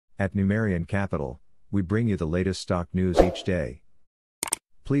At Numerian Capital, we bring you the latest stock news each day.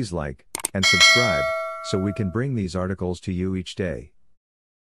 Please like and subscribe so we can bring these articles to you each day.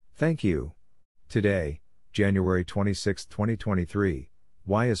 Thank you. Today, January 26, 2023,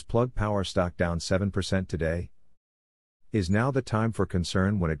 why is Plug Power stock down 7% today? Is now the time for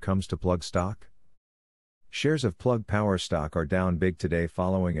concern when it comes to Plug stock? Shares of Plug Power stock are down big today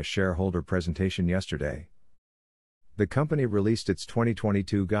following a shareholder presentation yesterday. The company released its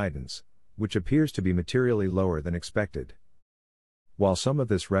 2022 guidance, which appears to be materially lower than expected. While some of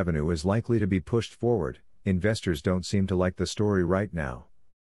this revenue is likely to be pushed forward, investors don't seem to like the story right now.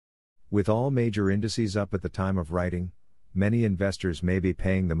 With all major indices up at the time of writing, many investors may be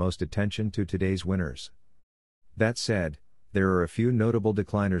paying the most attention to today's winners. That said, there are a few notable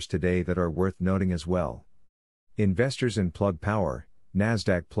decliners today that are worth noting as well. Investors in Plug Power,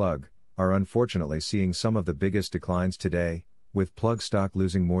 Nasdaq Plug, are unfortunately seeing some of the biggest declines today, with Plug stock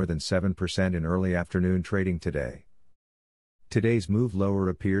losing more than 7% in early afternoon trading today. Today's move lower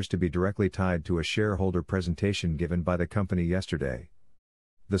appears to be directly tied to a shareholder presentation given by the company yesterday.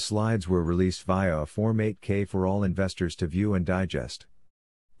 The slides were released via a Form 8-K for all investors to view and digest.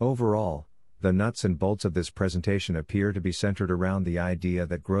 Overall, the nuts and bolts of this presentation appear to be centered around the idea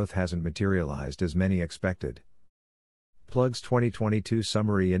that growth hasn't materialized as many expected. Plug's 2022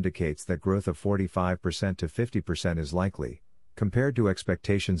 summary indicates that growth of 45% to 50% is likely, compared to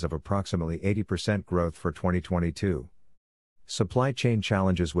expectations of approximately 80% growth for 2022. Supply chain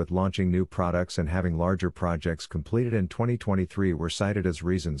challenges with launching new products and having larger projects completed in 2023 were cited as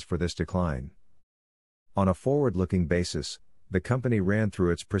reasons for this decline. On a forward-looking basis, the company ran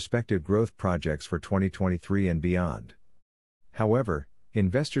through its prospective growth projects for 2023 and beyond. However,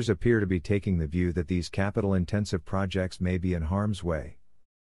 investors appear to be taking the view that these capital-intensive projects may be in harm's way.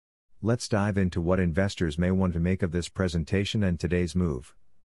 Let's dive into what investors may want to make of this presentation and today's move.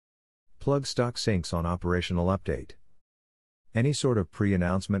 Plug stock sinks on operational update. Any sort of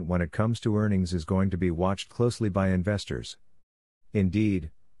pre-announcement when it comes to earnings is going to be watched closely by investors. Indeed,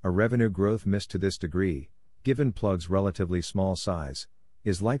 a revenue growth miss to this degree, given Plug's relatively small size,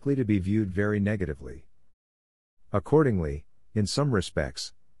 is likely to be viewed very negatively. Accordingly, in some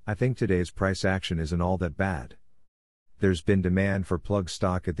respects, I think today's price action isn't all that bad. There's been demand for Plug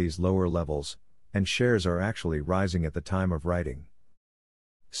stock at these lower levels, and shares are actually rising at the time of writing.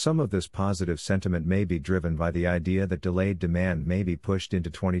 Some of this positive sentiment may be driven by the idea that delayed demand may be pushed into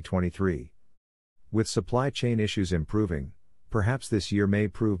 2023. With supply chain issues improving, perhaps this year may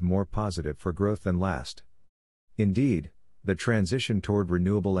prove more positive for growth than last. Indeed, the transition toward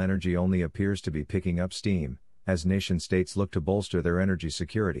renewable energy only appears to be picking up steam, as nation-states look to bolster their energy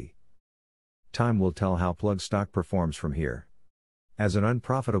security. Time will tell how Plug stock performs from here. As an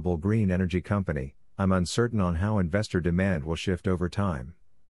unprofitable green energy company, I'm uncertain on how investor demand will shift over time.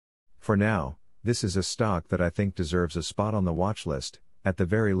 For now, this is a stock that I think deserves a spot on the watch list, at the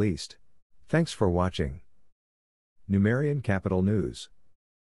very least. Thanks for watching. Numerian Capital News.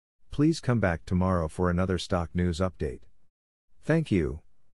 Please come back tomorrow for another stock news update. Thank you.